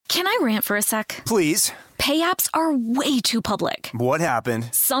Can I rant for a sec? Please. Pay apps are way too public. What happened?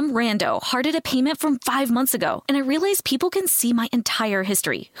 Some rando hearted a payment from 5 months ago, and I realized people can see my entire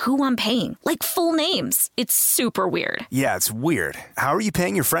history, who I'm paying, like full names. It's super weird. Yeah, it's weird. How are you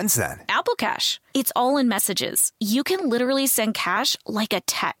paying your friends then? Apple Cash. It's all in messages. You can literally send cash like a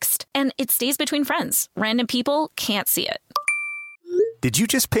text, and it stays between friends. Random people can't see it. Did you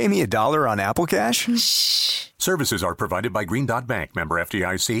just pay me $1 on Apple Cash? Shh. Services are provided by Green Dot Bank. Member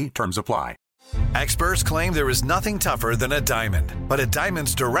FDIC. Terms apply. Experts claim there is nothing tougher than a diamond. But at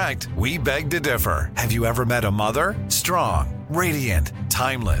Diamonds Direct, we beg to differ. Have you ever met a mother? Strong, radiant,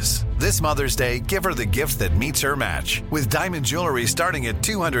 timeless. This Mother's Day, give her the gift that meets her match. With diamond jewelry starting at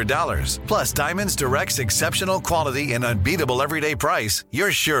 $200. Plus Diamonds Direct's exceptional quality and unbeatable everyday price,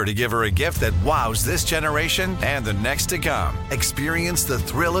 you're sure to give her a gift that wows this generation and the next to come. Experience the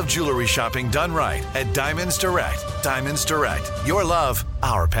thrill of jewelry shopping done right at Diamonds Direct. Diamonds Direct. Your love,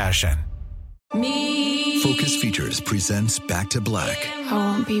 our passion. Focus Features presents Back to Black. I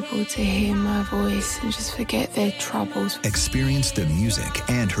want people to hear my voice and just forget their troubles. Experience the music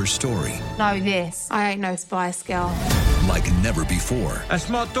and her story. Know this. I ain't no Spice Girl. Like never before. That's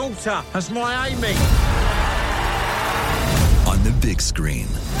my daughter. That's my Amy. On the big screen.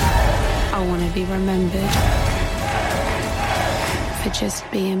 I want to be remembered for just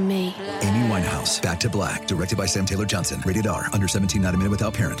being me. Amy Winehouse, Back to Black. Directed by Sam Taylor Johnson. Rated R. Under 17, not a minute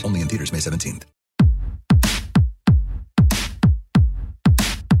without parent. Only in theaters May 17th.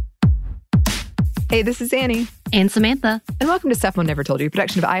 Hey, this is Annie. And Samantha. And welcome to Stuff Mom Never Told You, a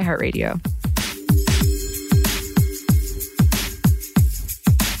production of iHeartRadio.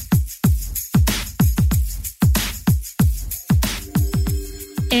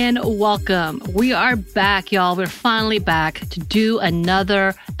 And welcome. We are back, y'all. We're finally back to do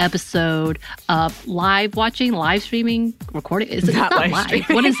another episode of live watching, live streaming, recording. Is it not live?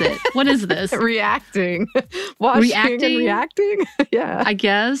 What is it? What is this? Reacting. Watching and reacting? Yeah. I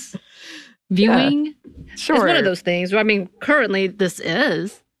guess. Viewing? Yeah. Sure. It's one of those things. I mean, currently this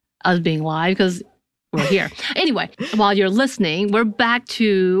is us being live because we're here. Anyway, while you're listening, we're back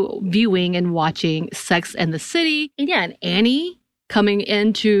to viewing and watching Sex and the City. And yeah, and Annie coming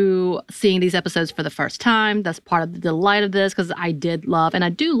into seeing these episodes for the first time. That's part of the delight of this because I did love, and I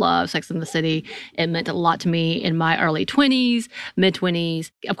do love Sex and the City. It meant a lot to me in my early 20s,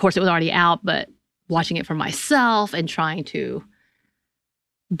 mid-20s. Of course, it was already out, but watching it for myself and trying to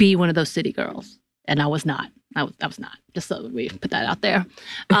be one of those city girls. And I was not. I was not. Just so we put that out there.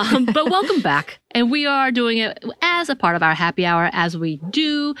 But welcome back. And we are doing it as a part of our happy hour as we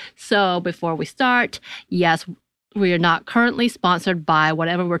do. So before we start, yes, we are not currently sponsored by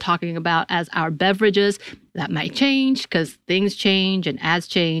whatever we're talking about as our beverages. That might change because things change and ads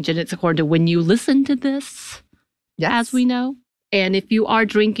change. And it's according to when you listen to this, as we know. And if you are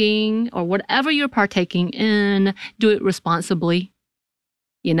drinking or whatever you're partaking in, do it responsibly.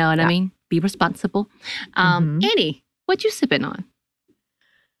 You know what I mean? Be responsible. Annie, what you sipping on?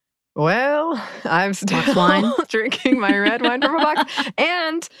 Well, I'm still drinking my red wine from a box.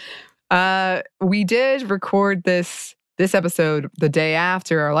 And we did record this episode the day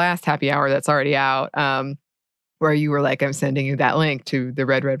after our last happy hour that's already out, where you were like, I'm sending you that link to the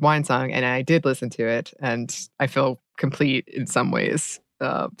Red Wine song. And I did listen to it. And I feel complete in some ways.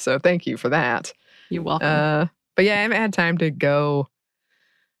 So thank you for that. You're welcome. But yeah, I haven't had time to go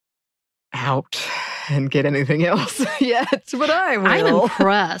out and get anything else yet, but I will. I'm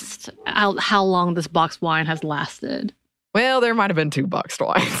impressed how long this boxed wine has lasted. Well, there might have been 2 boxed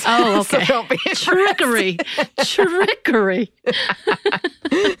wines. Oh, okay. So don't be Trickery.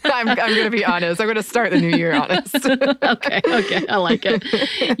 I'm going to be honest. I'm going to start the new year honest. Okay. I like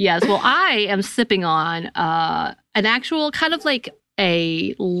it. Yes. Well, I am sipping on an actual kind of like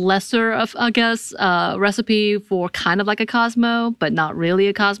a lesser of, I guess, recipe for kind of like a Cosmo, but not really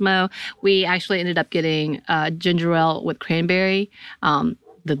a Cosmo. We actually ended up getting ginger ale with cranberry,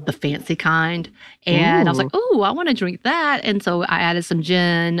 the fancy kind. And I was like, oh, I want to drink that. And so I added some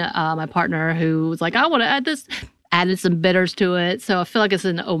gin. My partner who was like, I want to add this, added some bitters to it. So I feel like it's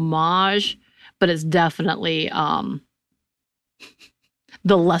an homage, but it's definitely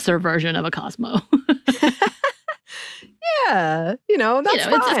the lesser version of a Cosmo. Yeah, that's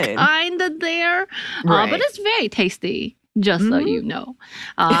fine. It's kind of there, but it's very tasty, just so you know.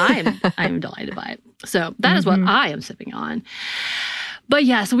 I'm delighted by it. So that is what I am sipping on. But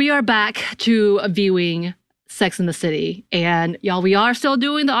yes, we are back to viewing Sex and the City. And y'all, we are still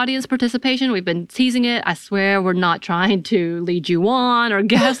doing the audience participation. We've been teasing it. I swear we're not trying to lead you on or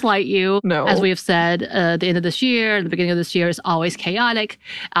gaslight you. No. As we have said, the end of this year, the beginning of this year is always chaotic.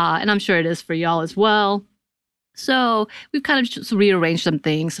 And I'm sure it is for y'all as well. So we've kind of just rearranged some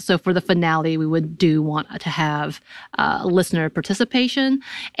things. So for the finale, we do want to have listener participation.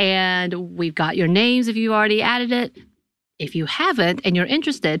 And we've got your names if you already added it. If you haven't and you're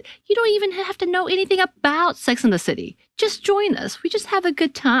interested, you don't even have to know anything about Sex and the City. Just join us. We just have a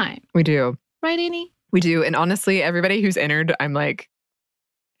good time. We do. Right, Annie? We do. And honestly, everybody who's entered, I'm like,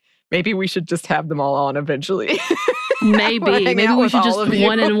 maybe we should just have them all on eventually. Maybe we should just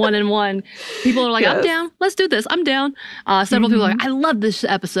one and one. People are like, yes. I'm down. Let's do this. I'm down. Several people are like, I love this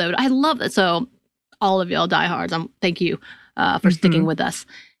episode. I love it. So all of y'all diehards, thank you for sticking with us.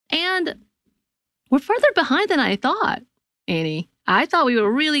 And we're further behind than I thought, Annie. I thought we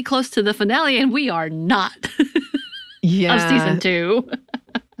were really close to the finale, and we are not. Of season 2.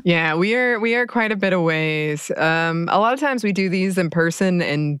 Yeah, we are quite a bit of ways. A lot of times we do these in person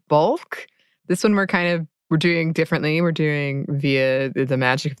in bulk. This one we're doing differently. We're doing via the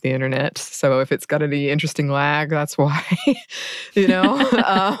magic of the internet. So if it's got any interesting lag, that's why,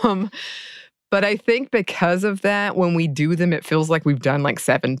 But I think because of that, when we do them, it feels like we've done like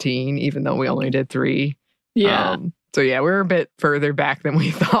 17, even though we only did 3. Yeah. So yeah, we're a bit further back than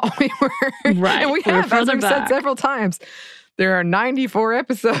we thought we were. Right. And we have, as we've said several times, there are 94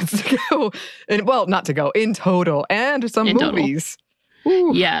 episodes to go. And well, not to go, in total. And some movies.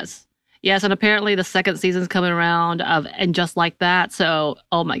 Yes. Yes, and apparently the second season's coming around and just like that. So,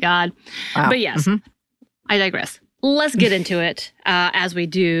 oh my God. Wow. But yes, I digress. Let's get into it as we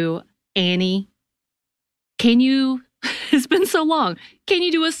do. Annie, it's been so long. Can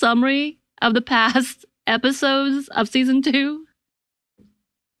you do a summary of the past episodes of season 2?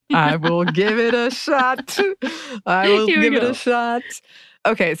 I will give it a shot.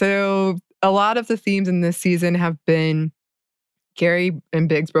 Okay, so a lot of the themes in this season have been Gary and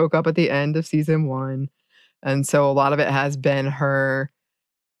Biggs broke up at the end of season 1. And so a lot of it has been her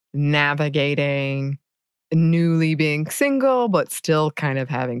navigating newly being single, but still kind of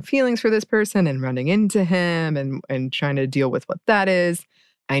having feelings for this person and running into him and trying to deal with what that is.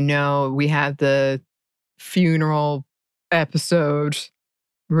 I know we had the funeral episode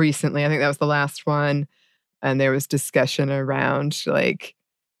recently. I think that was the last one. And there was discussion around like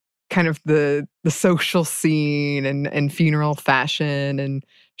kind of the social scene and funeral fashion and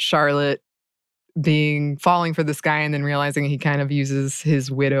Charlotte falling for this guy and then realizing he kind of uses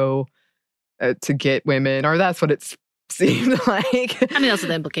his widow to get women, or that's what it seemed like. I mean, that's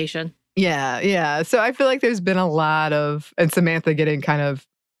the implication. Yeah. So I feel like there's been a lot of, and Samantha getting kind of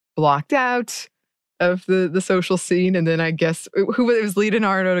blocked out of the social scene, and then I guess who it was,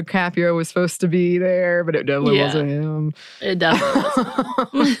 Leonardo DiCaprio was supposed to be there, but it definitely wasn't him. It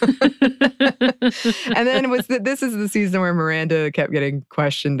definitely wasn't. And then this is the season where Miranda kept getting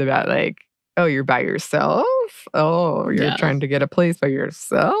questioned about like, oh, you're by yourself? Oh, you're trying to get a place by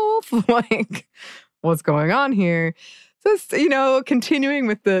yourself? Like, what's going on here? So it's, continuing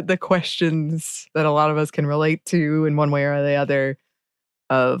with the questions that a lot of us can relate to in one way or the other,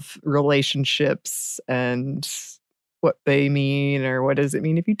 of relationships and what they mean, or what does it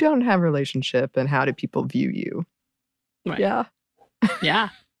mean if you don't have a relationship, and how do people view you? Right. Yeah. Yeah.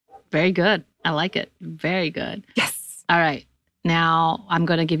 Very good. I like it. Very good. Yes. All right. Now I'm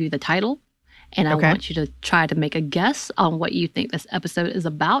going to give you the title, and I want you to try to make a guess on what you think this episode is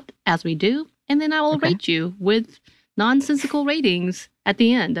about as we do. And then I will rate you with nonsensical ratings at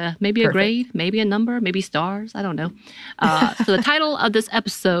the end. Maybe a grade, maybe a number, maybe stars. I don't know. So the title of this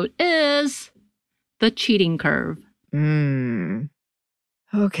episode is The Cheating Curve.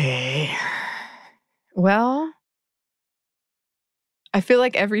 Okay. Well, I feel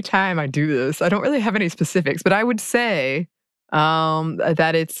like every time I do this, I don't really have any specifics, but I would say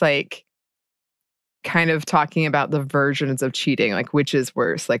that it's like kind of talking about the versions of cheating, like which is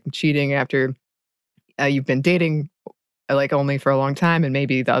worse, like cheating after you've been dating like only for a long time, and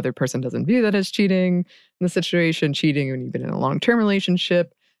maybe the other person doesn't view that as cheating in the situation, cheating when you've been in a long-term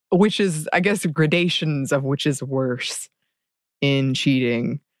relationship, which is, I guess, gradations of which is worse in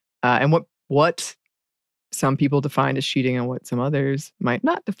cheating, and what some people define as cheating and what some others might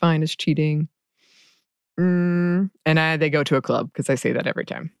not define as cheating. And they go to a club, because I say that every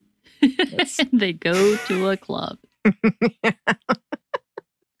time. They go to a club. Yeah.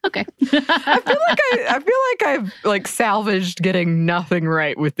 Okay. I feel like I've like salvaged getting nothing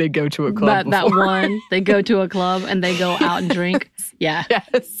right with they go to a club. That one, they go to a club and they go out and drink. Yeah.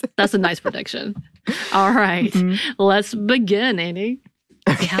 Yes. That's a nice prediction. All right. Let's begin, Annie.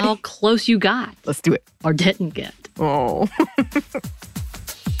 See how close you got. Let's do it. Or didn't get. Oh.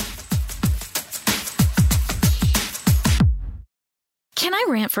 Can I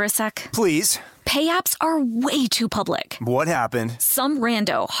rant for a sec? Please. Pay apps are way too public. What happened? Some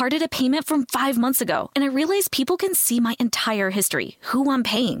rando hearted a payment from 5 months ago, and I realized people can see my entire history, who I'm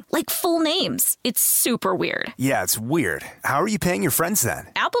paying, like full names. It's super weird. Yeah, it's weird. How are you paying your friends then?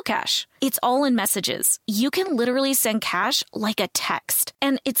 Apple Cash. It's all in messages. You can literally send cash like a text,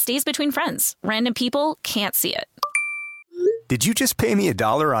 and it stays between friends. Random people can't see it. Did you just pay me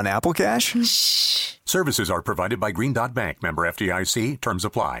 $1 on Apple Cash? Shh. Services are provided by Green Dot Bank. Member FDIC. Terms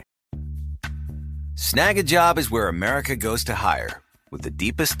apply. Snag a Job is where America goes to hire, with the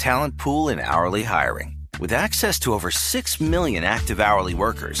deepest talent pool in hourly hiring. With access to over 6 million active hourly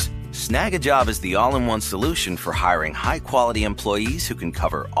workers, Snag a Job is the all-in-one solution for hiring high-quality employees who can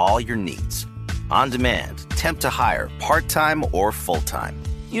cover all your needs. On demand, temp to hire, part-time or full-time.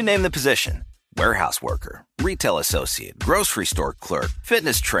 You name the position. Warehouse worker, retail associate, grocery store clerk,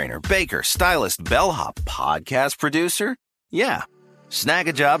 fitness trainer, baker, stylist, bellhop, podcast producer. Yeah, Snag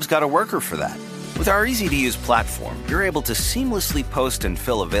a Job's got a worker for that. With our easy-to-use platform, you're able to seamlessly post and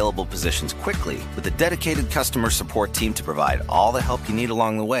fill available positions quickly with a dedicated customer support team to provide all the help you need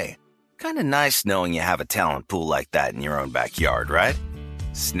along the way. Kind of nice knowing you have a talent pool like that in your own backyard, right?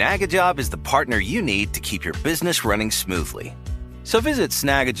 Snag a Job is the partner you need to keep your business running smoothly. So visit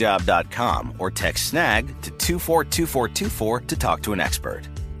snagajob.com or text SNAG to 242424 to talk to an expert.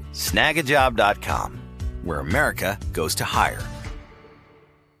 Snagajob.com, where America goes to hire.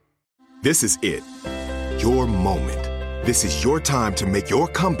 This is it. Your moment. This is your time to make your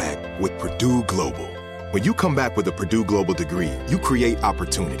comeback with Purdue Global. When you come back with a Purdue Global degree, you create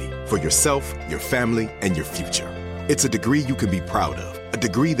opportunity for yourself, your family, and your future. It's a degree you can be proud of, a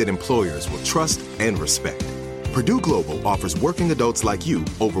degree that employers will trust and respect. Purdue Global offers working adults like you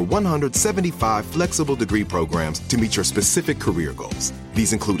over 175 flexible degree programs to meet your specific career goals.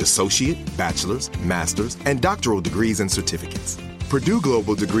 These include associate, bachelor's, master's, and doctoral degrees and certificates. Purdue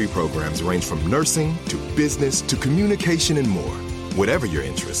Global degree programs range from nursing to business to communication and more. Whatever your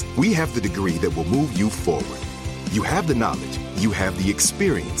interest, we have the degree that will move you forward. You have the knowledge, you have the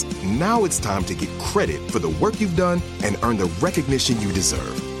experience. Now it's time to get credit for the work you've done and earn the recognition you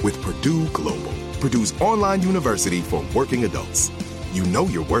deserve with Purdue Global, Purdue's online university for working adults. You know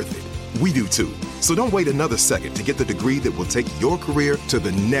you're worth it. We do too. So don't wait another second to get the degree that will take your career to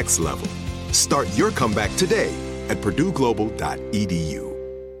the next level. Start your comeback today at purdueglobal.edu.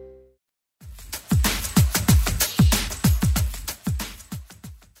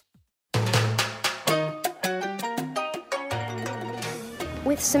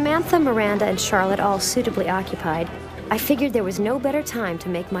 With Samantha, Miranda, and Charlotte all suitably occupied, I figured there was no better time to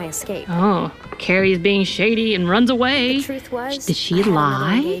make my escape. Oh, Carrie's being shady and runs away. The truth was, did she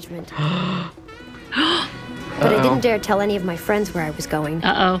lie? But I didn't dare tell any of my friends where I was going.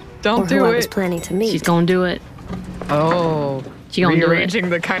 Uh-oh. Don't or do who it. I was planning to meet. She's gonna do it. Oh. She gonna do it. Rearranging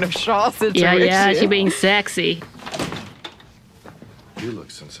the kind of Shaw situation. Yeah, she being sexy. You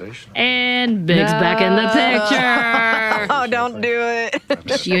look sensational. And Big's back in the picture. Oh, don't do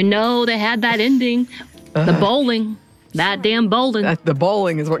it. You know they had that ending. The bowling. That damn bowling. The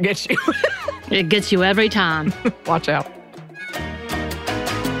bowling is what gets you. It gets you every time. Watch out.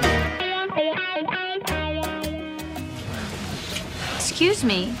 Excuse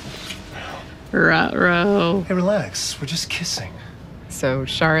me. Ruh-roh. Hey, relax. We're just kissing. So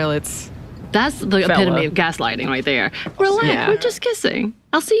Charlotte's... That's the epitome of gaslighting right there. Relax, we're just kissing.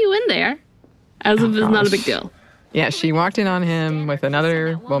 I'll see you in there. As if it's not a big deal. Yeah, she walked in on him with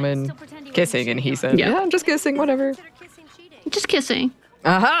another woman kissing, and he said, yeah, I'm just kissing, whatever. Just kissing.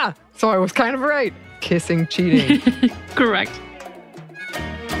 Aha! So I was kind of right. Kissing, cheating. Correct.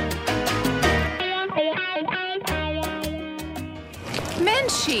 Men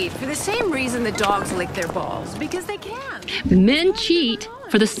cheat for the same reason the dogs lick their balls, because they can. Men cheat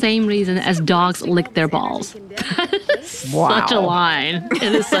for the same reason as dogs lick their balls. Such a line.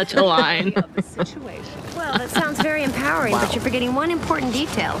 It is such a line. Well, that sounds very empowering, but you're forgetting one important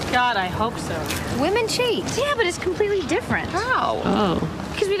detail. God, I hope so. Women cheat. Yeah, but it's completely different. How? Oh.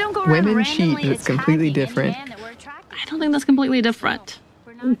 Because we don't go around Women cheat, but it's completely different. I don't think that's completely different.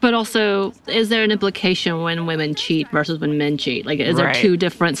 But also, is there an implication when women cheat versus when men cheat? Like, is there two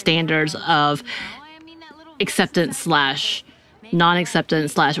different standards of acceptance /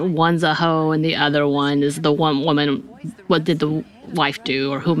 non-acceptance / one's a hoe and the other one is the one woman, what did the wife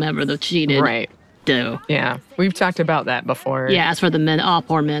do or whomever that cheated do? Yeah, we've talked about that before. Yeah, as for the men,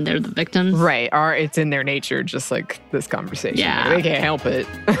 poor men, they're the victims. Right, or it's in their nature, just like this conversation. Yeah. They can't help it.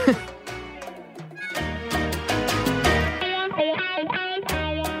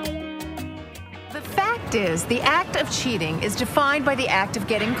 fact is, the act of cheating is defined by the act of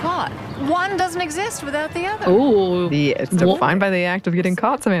getting caught. One doesn't exist without the other. Oh. It's defined by the act of getting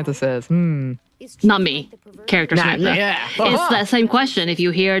caught, Samantha says. Not me. Character Samantha. Yeah. It's that same question. If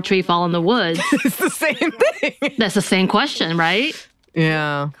you hear a tree fall in the woods. It's the same thing. That's the same question, right?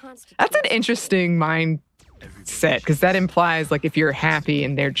 Yeah. That's an interesting mindset, because that implies, like, if you're happy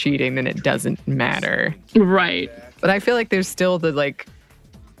and they're cheating, then it doesn't matter. Right. But I feel like there's still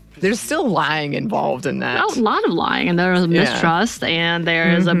there's still lying involved in that. A lot of lying, and there's mistrust, and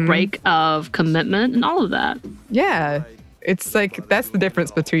there's a break of commitment, and all of that. Yeah. It's like, that's the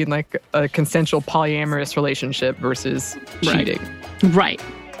difference between, like, a consensual polyamorous relationship versus cheating. Right.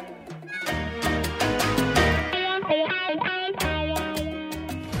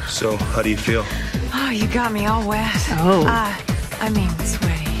 So, how do you feel? Oh, you got me all wet. Oh. I mean,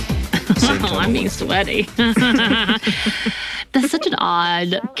 sweaty. I mean, sweaty. That's such an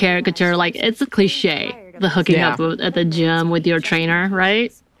odd caricature. Like, it's a cliche, the hooking up at the gym with your trainer,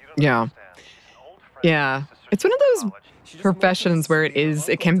 right? Yeah. Yeah. It's one of those professions where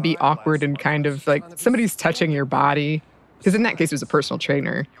it can be awkward and kind of like somebody's touching your body. Because in that case, it was a personal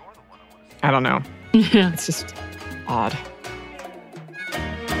trainer. I don't know. Yeah. It's just odd.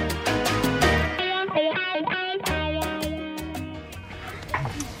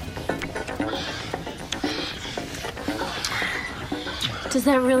 Does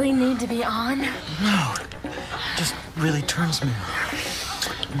that really need to be on? No. Just really turns me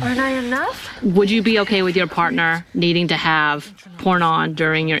on. Aren't I enough? Would you be okay with your partner needing to have porn on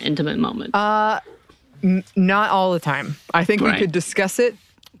during your intimate moment? Not all the time. I think we could discuss it.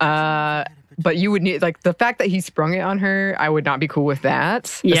 But you would need, like, the fact that he sprung it on her, I would not be cool with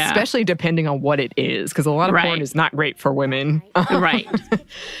that. Yeah. Especially depending on what it is. Because a lot of porn is not great for women. Right.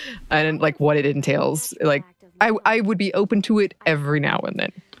 And, like, what it entails. Like, I would be open to it every now and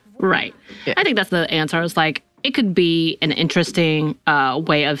then. Right. Yeah. I think that's the answer. It's like, it could be an interesting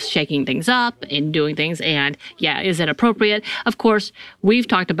way of shaking things up and doing things. And yeah, is it appropriate? Of course, we've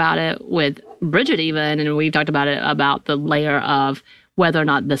talked about it with Bridget even, and we've talked about it about the layer of whether or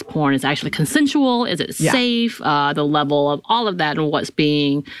not this porn is actually consensual. Is it safe? The level of all of that and what's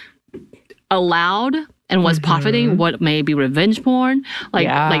being allowed and what's profiting, what may be revenge porn.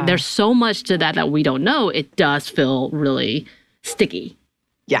 Like there's so much to that we don't know. It does feel really sticky.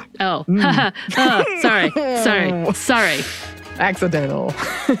 Yeah. Oh. Sorry. Accidental.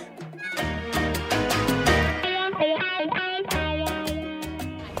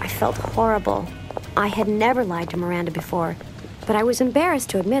 I felt horrible. I had never lied to Miranda before, but I was embarrassed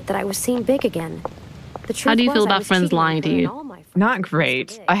to admit that I was seen big again. The truth How do you feel was, I about was friends cheating on lying to her and you? all my friends. Not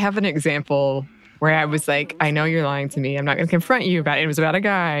great. I have an example where I was like, I know you're lying to me. I'm not going to confront you about it. It was about a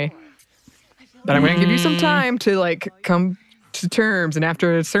guy. But I'm going to give you some time to, like, come to terms. And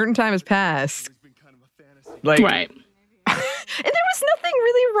after a certain time has passed, like... Right. And there was nothing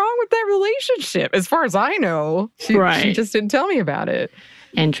really wrong with that relationship, as far as I know. She just didn't tell me about it.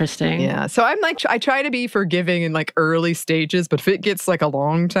 Interesting. Yeah. So I'm like, I try to be forgiving in, like, early stages. But if it gets, like, a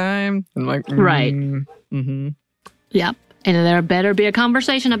long time, I'm like... Right. Mm-hmm. Yep. And there better be a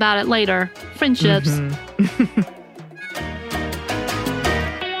conversation about it later. Friendships.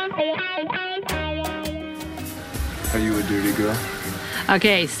 Are you a dirty girl?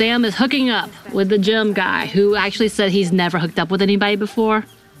 Okay, Sam is hooking up with the gym guy who actually said he's never hooked up with anybody before.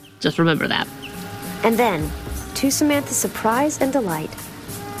 Just remember that. And then, to Samantha's surprise and delight,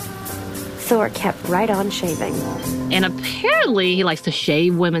 Thor kept right on shaving. And apparently he likes to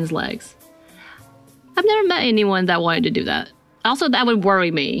shave women's legs. I've never met anyone that wanted to do that. Also, that would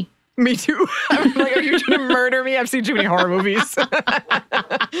worry me. Me too. I'm like, are you trying to murder me? I've seen too many horror movies.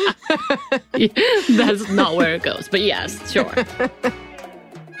 That's not where it goes, but yes, sure.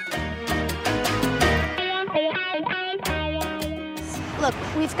 Look,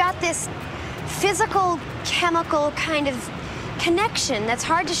 we've got this physical, chemical kind of connection that's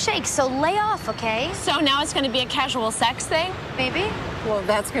hard to shake, so lay off, okay? So now it's going to be a casual sex thing? Maybe. Well,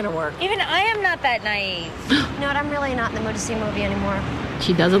 that's gonna work. Even I am not that naive. You know what, I'm really not in the mood to see a movie anymore.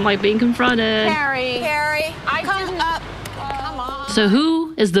 She doesn't like being confronted. Carrie, come up. Come on. So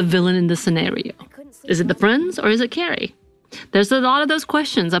who is the villain in this scenario? Is it the friends or is it Carrie? There's a lot of those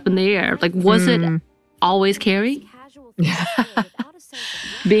questions up in the air. Like, was it always Carrie?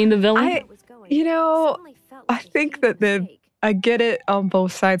 Being the villain? I think that I get it on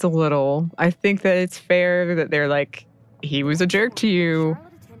both sides a little. I think that it's fair that they're like, he was a jerk to you.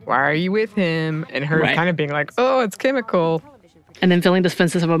 Why are you with him? And her kind of being like, oh, it's chemical. And then feeling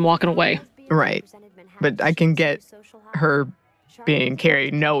defensive and walking away. Right. But I can get her being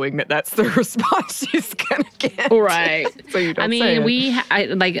Carrie, knowing that that's the response she's gonna get. Right. So you don't I mean, say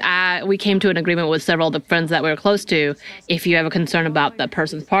it. we came to an agreement with several of the friends that we were close to. If you have a concern about that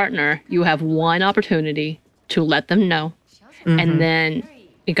person's partner, you have one opportunity to let them know, and then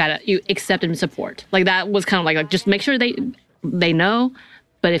you accept and support. Like that was kind of like just make sure they know.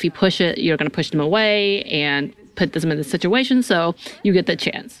 But if you push it, you're going to push them away and put them in the situation. So you get the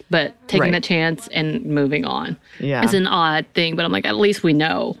chance. But taking that chance and moving on is an odd thing. But I'm like, at least we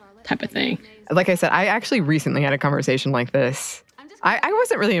know type of thing. Like I said, I actually recently had a conversation like this. I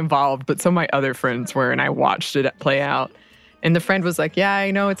wasn't really involved, but some of my other friends were, and I watched it play out. And the friend was like, yeah,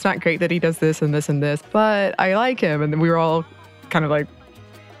 I know it's not great that he does this and this and this, but I like him. And then we were all kind of like,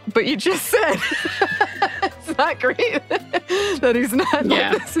 but you just said it's not great that he's not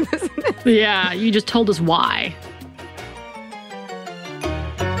like this and this and this. Yeah, you just told us why.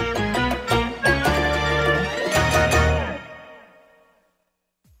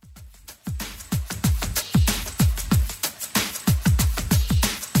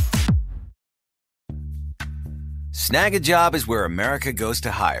 Snag a Job is where America goes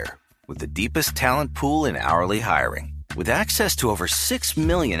to hire, with the deepest talent pool in hourly hiring. With access to over 6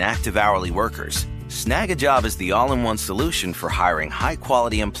 million active hourly workers, Snag a Job is the all-in-one solution for hiring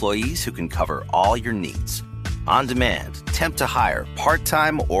high-quality employees who can cover all your needs. On demand, temp to hire,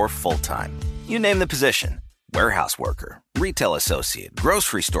 part-time or full-time. You name the position. Warehouse worker, retail associate,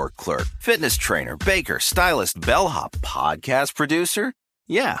 grocery store clerk, fitness trainer, baker, stylist, bellhop, podcast producer.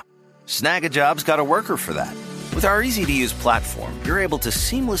 Yeah, Snag a Job's got a worker for that. With our easy-to-use platform, you're able to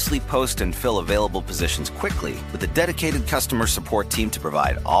seamlessly post and fill available positions quickly with a dedicated customer support team to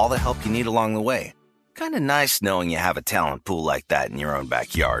provide all the help you need along the way. Kind of nice knowing you have a talent pool like that in your own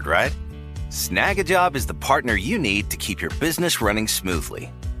backyard, right? Snag-a-Job is the partner you need to keep your business running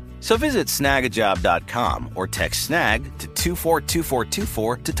smoothly. So visit snagajob.com or text SNAG to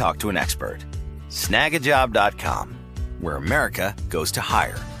 242424 to talk to an expert. Snagajob.com, where America goes to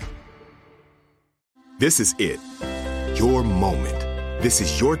hire. This is it. Your moment. This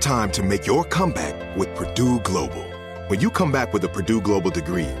is your time to make your comeback with Purdue Global. When you come back with a Purdue Global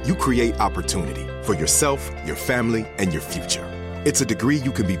degree, you create opportunity for yourself, your family, and your future. It's a degree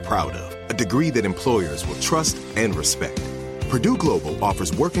you can be proud of, a degree that employers will trust and respect. Purdue Global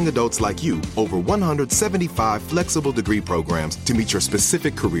offers working adults like you over 175 flexible degree programs to meet your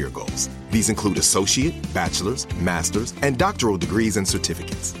specific career goals. These include associate, bachelor's, master's, and doctoral degrees and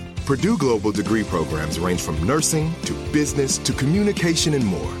certificates. Purdue Global degree programs range from nursing to business to communication and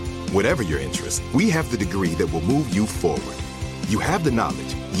more. Whatever your interest, we have the degree that will move you forward. You have the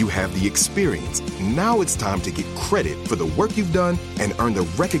knowledge, you have the experience. Now it's time to get credit for the work you've done and earn the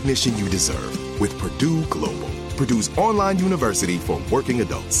recognition you deserve with Purdue Global, Purdue's online university for working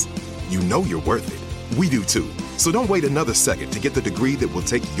adults. You know you're worth it. We do too. So don't wait another second to get the degree that will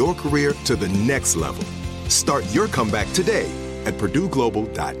take your career to the next level. Start your comeback today at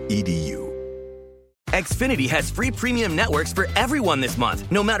purdueglobal.edu. Xfinity has free premium networks for everyone this month,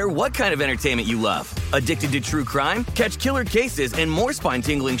 no matter what kind of entertainment you love. Addicted to true crime? Catch killer cases and more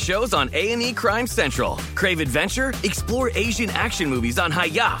spine-tingling shows on A&E Crime Central. Crave adventure? Explore Asian action movies on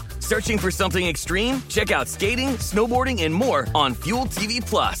Hi-YAH. Searching for something extreme? Check out skating, snowboarding, and more on Fuel TV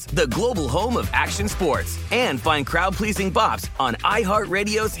Plus, the global home of action sports. And find crowd-pleasing bops on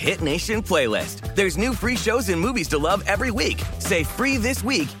iHeartRadio's Hit Nation playlist. There's new free shows and movies to love every week. Say free this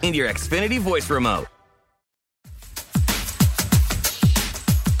week in your Xfinity voice remote.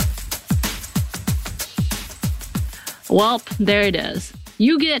 Well, there it is.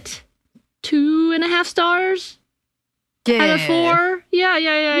 You get 2.5 stars out of 4.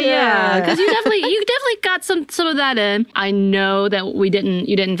 Yeah. Because you definitely got some of that in. I know that you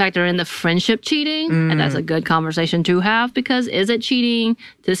didn't factor in the friendship cheating, and that's a good conversation to have, because is it cheating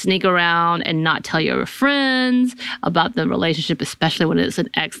to sneak around and not tell your friends about the relationship, especially when it's an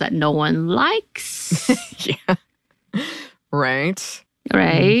ex that no one likes? Yeah. Right.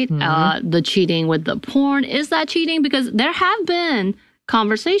 Mm-hmm. The cheating with the porn, is that cheating? Because there have been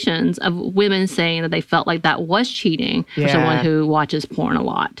conversations of women saying that they felt like that was cheating for someone who watches porn a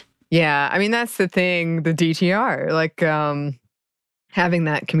lot. Yeah, I mean, that's the thing, the DTR, like having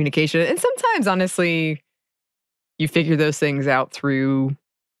that communication. And sometimes, honestly, you figure those things out through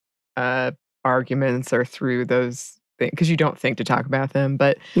arguments or through those things, because you don't think to talk about them.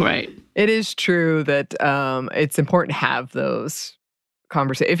 But it is true that it's important to have those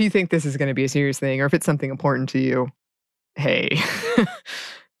conversations. If you think this is going to be a serious thing, or if it's something important to you, hey,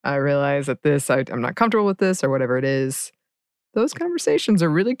 I realize that I'm not comfortable with this, or whatever it is. Those conversations are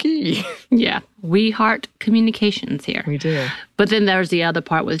really key. Yeah, we heart communications here. We do. But then there's the other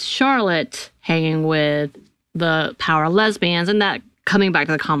part with Charlotte hanging with the power lesbians, and that coming back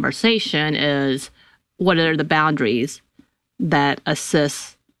to the conversation is what are the boundaries that a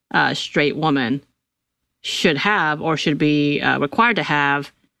cis straight woman should have or should be required to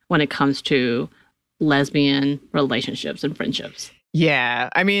have when it comes to lesbian relationships and friendships. Yeah.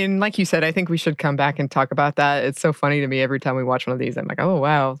 I mean, like you said, I think we should come back and talk about that. It's so funny to me every time we watch one of these. I'm like, oh,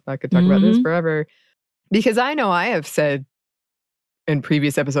 wow, I could talk about this forever. Because I know I have said in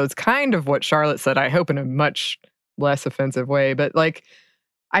previous episodes kind of what Charlotte said, I hope in a much less offensive way. But like,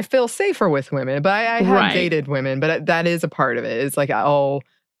 I feel safer with women, but I have dated women, but that is a part of it. It's like, all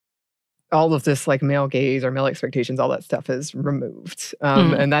of this like male gaze or male expectations, all that stuff is removed.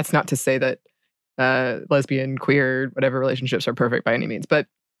 And that's not to say that lesbian, queer, whatever relationships are perfect by any means. But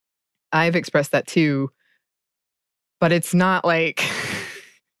I've expressed that too. But it's not like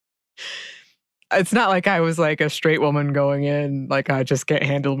I was like a straight woman going in, like I just can't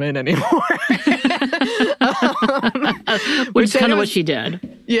handle men anymore. Which is kind of what she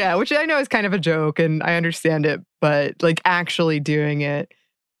did. Yeah, which I know is kind of a joke and I understand it, but like actually doing it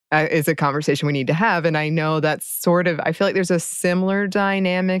is a conversation we need to have. And I know that's sort of, I feel like there's a similar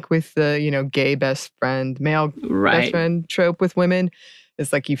dynamic with the, gay best friend, male best friend trope with women.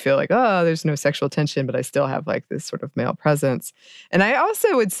 It's like you feel like, oh, there's no sexual tension, but I still have like this sort of male presence. And I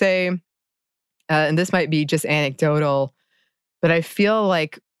also would say, and this might be just anecdotal, but I feel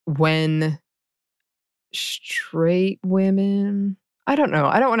like when straight women, I don't know,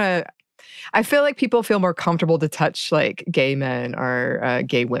 I feel like people feel more comfortable to touch like gay men or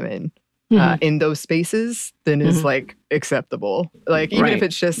gay women in those spaces than is like acceptable. Like even if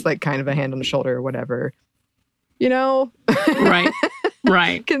it's just like kind of a hand on the shoulder or whatever,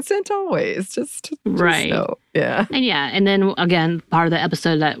 Right. Consent always. Just right. So, yeah. And then again, part of the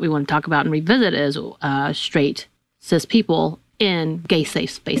episode that we want to talk about and revisit is straight cis people in gay safe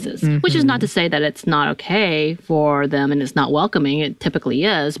spaces, which is not to say that it's not okay for them and it's not welcoming. It typically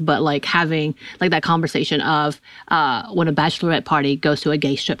is, but like having like that conversation of when a bachelorette party goes to a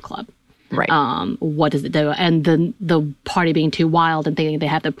gay strip club. Right. What does it do? And the party being too wild and thinking they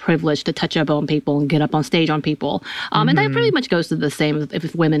have the privilege to touch up on people and get up on stage on people. And that pretty much goes to the same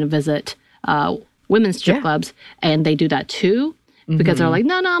if women visit women's strip clubs and they do that too. Because they're like,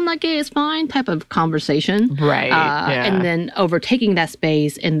 no, I'm not gay, it's fine type of conversation. Right. And then overtaking that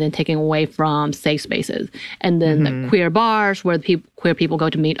space and then taking away from safe spaces. And then the queer bars where queer people go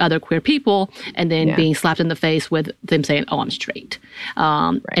to meet other queer people and then being slapped in the face with them saying, oh, I'm straight.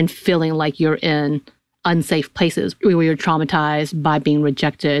 And feeling like you're in unsafe places where you're traumatized by being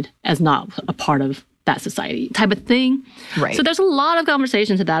rejected as not a part of that society type of thing. Right. So there's a lot of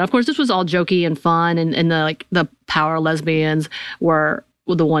conversation to that. Of course, this was all jokey and fun and the power lesbians were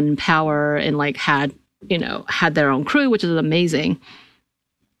the one in power and like had their own crew, which is amazing.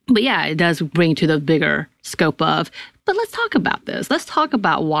 But yeah, it does bring to the bigger scope of, but let's talk about this. Let's talk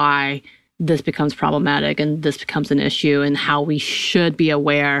about why this becomes problematic and this becomes an issue and how we should be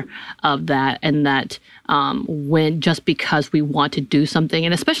aware of that and that when just because we want to do something,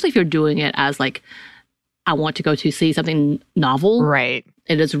 and especially if you're doing it as like, I want to go to see something novel. Right.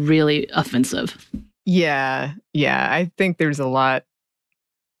 It is really offensive. Yeah. Yeah. I think there's a lot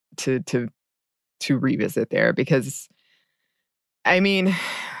to revisit there because, I mean,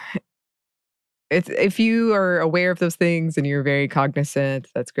 if you are aware of those things and you're very cognizant,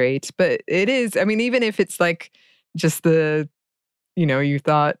 that's great. But it is, I mean, even if it's like just you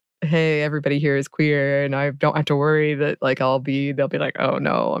thought, hey, everybody here is queer and I don't have to worry that like they'll be like, oh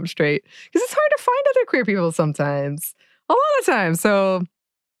no, I'm straight. Because it's hard to find other queer people sometimes, a lot of times. So,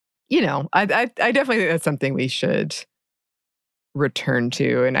 I definitely think that's something we should return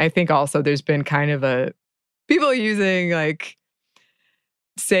to. And I think also there's been kind of people using like,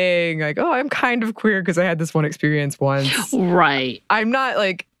 saying like, oh, I'm kind of queer because I had this one experience once. Right. I'm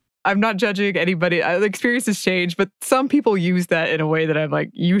not judging anybody. The experiences change, but some people use that in a way that I'm like,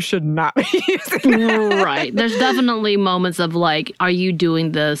 you should not be using that. Right. There's definitely moments of like, are you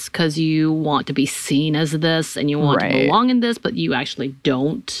doing this because you want to be seen as this and you want to belong in this, but you actually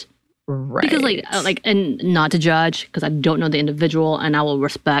don't? Right. Because like, and not to judge because I don't know the individual and I will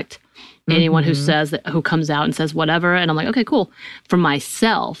respect anyone who says that, who comes out and says whatever. And I'm like, okay, cool. For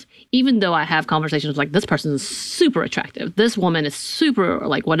myself, even though I have conversations like this person is super attractive, this woman is super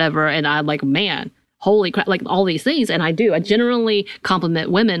like whatever. And I'm like, man, holy crap, like all these things. And I generally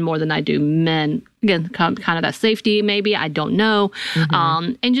compliment women more than I do men. Again, kind of that safety, maybe, I don't know.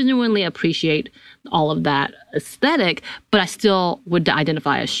 And genuinely appreciate all of that aesthetic, but I still would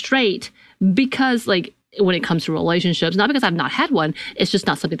identify as straight because like, when it comes to relationships, not because I've not had one, it's just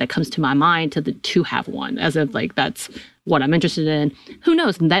not something that comes to my mind to have one, as if like that's what I'm interested in. Who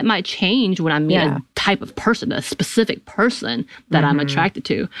knows? That might change when I meet a type of person, a specific person that I'm attracted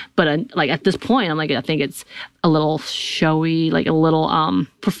to. But like at this point, I'm like, I think it's a little showy, like a little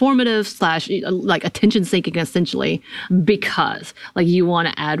performative / like attention seeking essentially, because like you want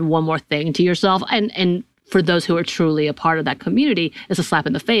to add one more thing to yourself. And for those who are truly a part of that community, it's a slap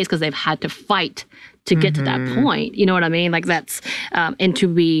in the face because they've had to fight to get to that point. You know what I mean? Like that's, and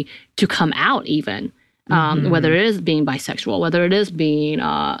to come out even. Whether it is being bisexual, whether it is being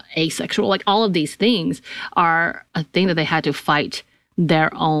asexual, like all of these things are a thing that they had to fight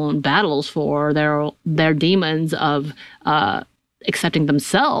their own battles for, their demons of accepting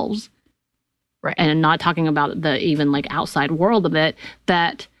themselves, right? And not talking about the even like outside world of it.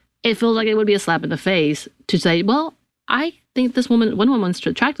 That it feels like it would be a slap in the face to say, well, I think one woman's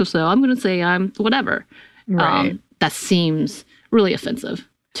attractive, so I'm going to say I'm whatever. Right. That seems really offensive.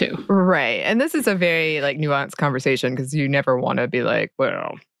 Too. Right. And this is a very like nuanced conversation because you never want to be like,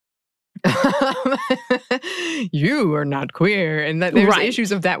 well, you are not queer. And that there's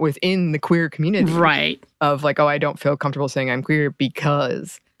issues of that within the queer community. Right. Of like, oh, I don't feel comfortable saying I'm queer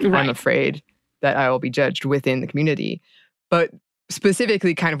because I'm afraid that I will be judged within the community. But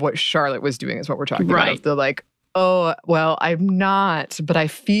specifically kind of what Charlotte was doing is what we're talking about. The like, oh, well, I'm not, but I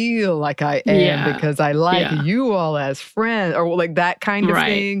feel like I am because I like you all as friends, or like that kind of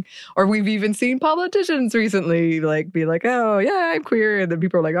thing. Or we've even seen politicians recently like be like, oh, yeah, I'm queer. And then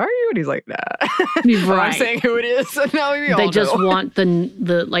people are like, are you? And he's like, nah. I'm saying who it is. So now we all know. They just want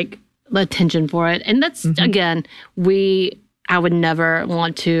the like the attention for it. And that's, again, I would never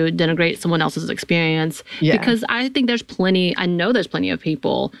want to denigrate someone else's experience because I think I know there's plenty of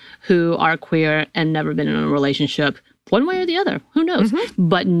people who are queer and never been in a relationship one way or the other. Who knows?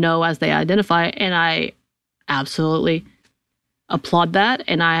 But know as they identify. And I absolutely applaud that.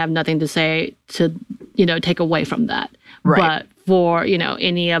 And I have nothing to say to, take away from that. Right. But for,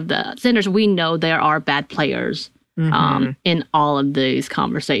 any of the sinners, we know there are bad players in all of these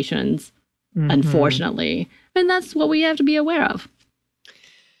conversations, unfortunately. And that's what we have to be aware of.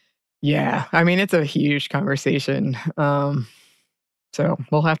 Yeah. I mean, it's a huge conversation. So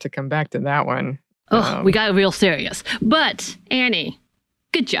we'll have to come back to that one. We got real serious. But, Annie,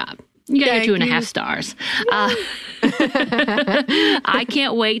 good job. You got your 2.5 stars. I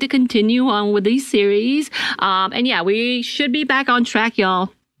can't wait to continue on with these series. And yeah, we should be back on track,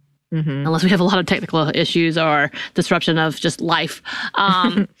 y'all. Unless we have a lot of technical issues or disruption of just life.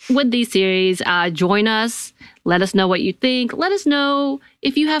 With these series, join us. Let us know what you think. Let us know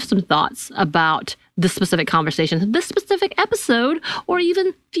if you have some thoughts about this specific conversation, this specific episode, or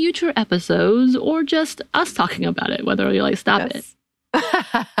even future episodes, or just us talking about it, whether you're like, stop it.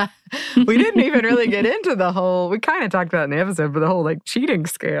 We didn't even really get into the whole, we kind of talked about in the episode, but the whole like cheating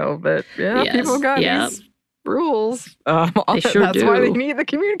scale. But people got these rules. They sure that's do. Why they need the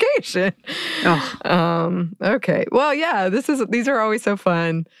communication. Okay. Well, yeah, these are always so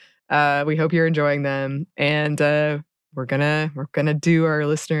fun. We hope you're enjoying them. And we're gonna do our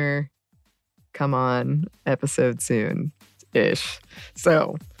listener come on episode soon-ish.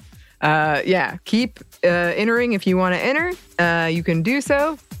 So keep entering if you want to enter. You can do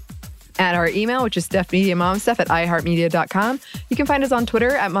so at our email, which is stuffmediamomstuff@iheartmedia.com. You can find us on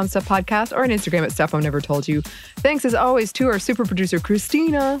Twitter at momstuffpodcast or on Instagram at Stuff Mom Never Told You. Thanks as always to our super producer,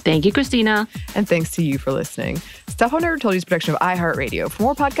 Christina. Thank you, Christina. And thanks to you for listening. Stuff Mom Never Told You is a production of iHeartRadio. For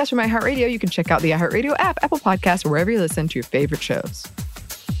more podcasts from iHeartRadio, you can check out the iHeartRadio app, Apple Podcasts, or wherever you listen to your favorite shows.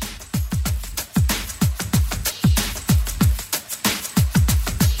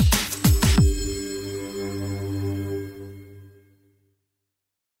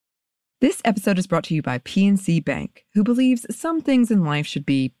 This episode is brought to you by PNC Bank, who believes some things in life should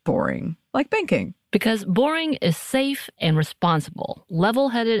be boring, like banking. Because boring is safe and responsible,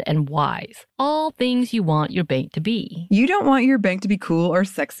 level-headed and wise. All things you want your bank to be. You don't want your bank to be cool or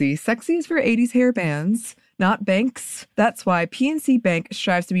sexy. Sexy is for 80s hair bands, not banks. That's why PNC Bank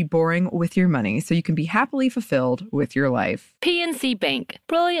strives to be boring with your money so you can be happily fulfilled with your life. PNC Bank,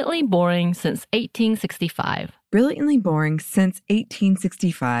 brilliantly boring since 1865. Brilliantly Boring Since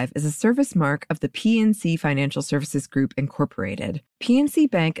 1865 is a service mark of the PNC Financial Services Group, Incorporated.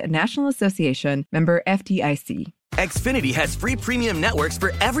 PNC Bank, a National Association, member FDIC. Xfinity has free premium networks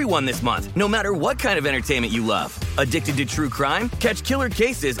for everyone this month, no matter what kind of entertainment you love. Addicted to true crime? Catch killer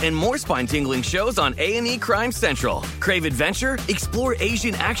cases and more spine-tingling shows on A&E Crime Central. Crave adventure? Explore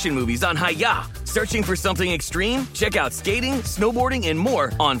Asian action movies on Hi-YAH. Searching for something extreme? Check out skating, snowboarding, and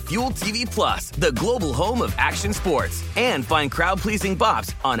more on Fuel TV Plus, the global home of action sports. And find crowd-pleasing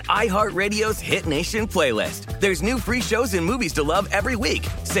bops on iHeartRadio's Hit Nation playlist. There's new free shows and movies to love every week.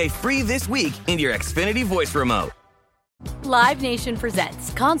 Say free this week in your Xfinity voice remote. Live Nation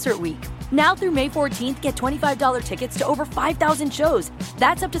presents Concert Week. Now through May 14th, get $25 tickets to over 5,000 shows.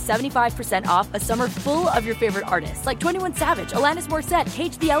 That's up to 75% off a summer full of your favorite artists like 21 Savage, Alanis Morissette,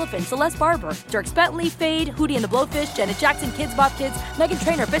 Cage the Elephant, Celeste Barber, Dierks Bentley, Fade, Hootie and the Blowfish, Janet Jackson, Kids Bop Kids, Meghan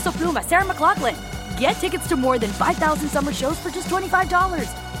Trainor, Peso Pluma, Sarah McLachlan. Get tickets to more than 5,000 summer shows for just $25.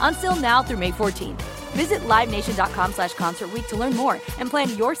 On sale now through May 14th. Visit LiveNation.com/Concert Week to learn more and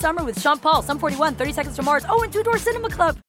plan your summer with Sean Paul, Sum 41, 30 Seconds to Mars, and Two Door Cinema Club.